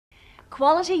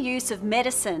Quality use of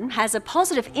medicine has a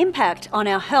positive impact on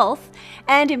our health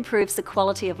and improves the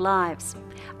quality of lives.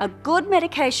 A good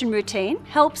medication routine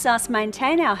helps us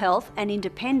maintain our health and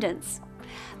independence.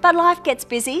 But life gets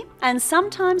busy and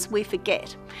sometimes we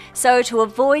forget. So to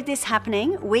avoid this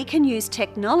happening, we can use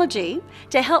technology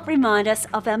to help remind us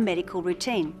of our medical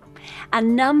routine. A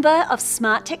number of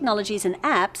smart technologies and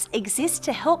apps exist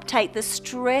to help take the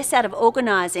stress out of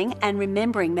organising and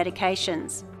remembering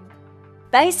medications.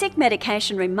 Basic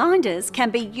medication reminders can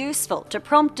be useful to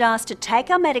prompt us to take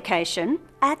our medication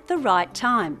at the right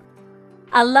time.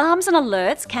 Alarms and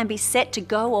alerts can be set to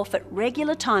go off at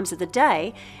regular times of the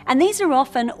day, and these are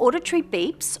often auditory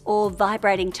beeps or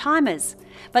vibrating timers.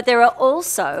 But there are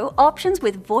also options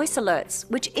with voice alerts,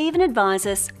 which even advise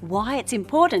us why it's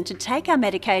important to take our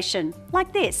medication,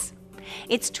 like this.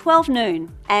 It's 12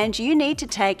 noon and you need to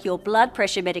take your blood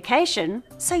pressure medication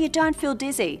so you don't feel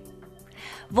dizzy.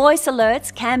 Voice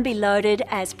alerts can be loaded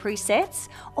as presets,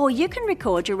 or you can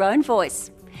record your own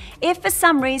voice. If for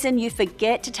some reason you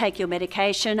forget to take your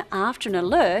medication after an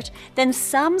alert, then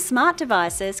some smart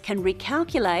devices can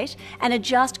recalculate and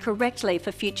adjust correctly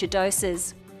for future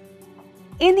doses.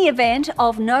 In the event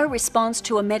of no response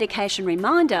to a medication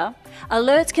reminder,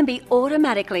 alerts can be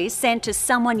automatically sent to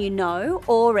someone you know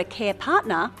or a care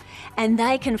partner, and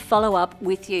they can follow up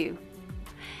with you.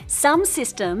 Some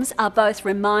systems are both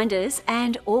reminders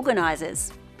and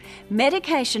organisers.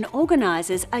 Medication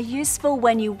organisers are useful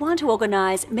when you want to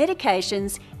organise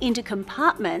medications into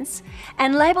compartments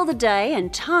and label the day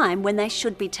and time when they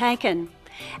should be taken.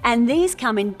 And these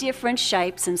come in different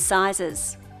shapes and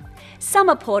sizes. Some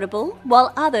are portable,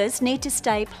 while others need to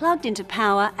stay plugged into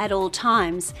power at all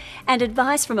times, and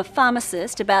advice from a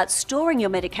pharmacist about storing your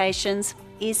medications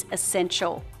is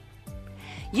essential.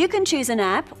 You can choose an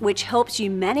app which helps you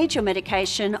manage your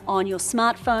medication on your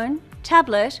smartphone,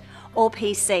 tablet, or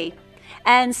PC.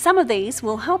 And some of these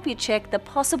will help you check the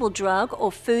possible drug or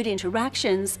food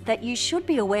interactions that you should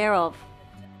be aware of.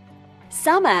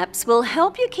 Some apps will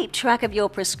help you keep track of your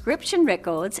prescription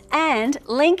records and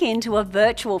link into a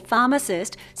virtual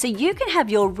pharmacist so you can have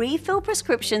your refill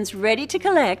prescriptions ready to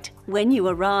collect when you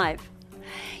arrive.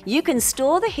 You can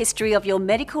store the history of your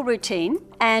medical routine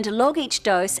and log each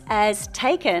dose as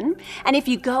taken, and if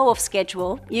you go off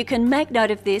schedule, you can make note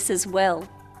of this as well.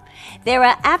 There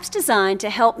are apps designed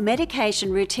to help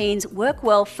medication routines work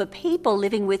well for people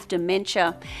living with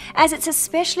dementia, as it's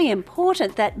especially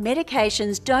important that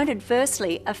medications don't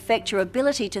adversely affect your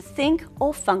ability to think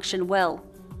or function well.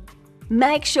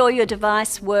 Make sure your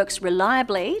device works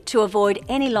reliably to avoid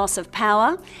any loss of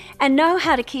power, and know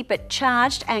how to keep it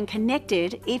charged and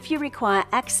connected if you require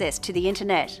access to the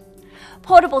internet.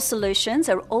 Portable solutions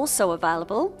are also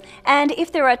available, and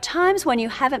if there are times when you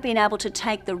haven't been able to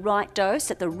take the right dose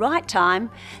at the right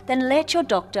time, then let your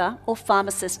doctor or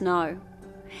pharmacist know.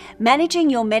 Managing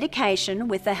your medication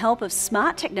with the help of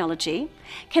smart technology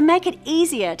can make it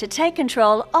easier to take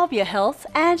control of your health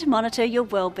and monitor your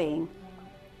well-being.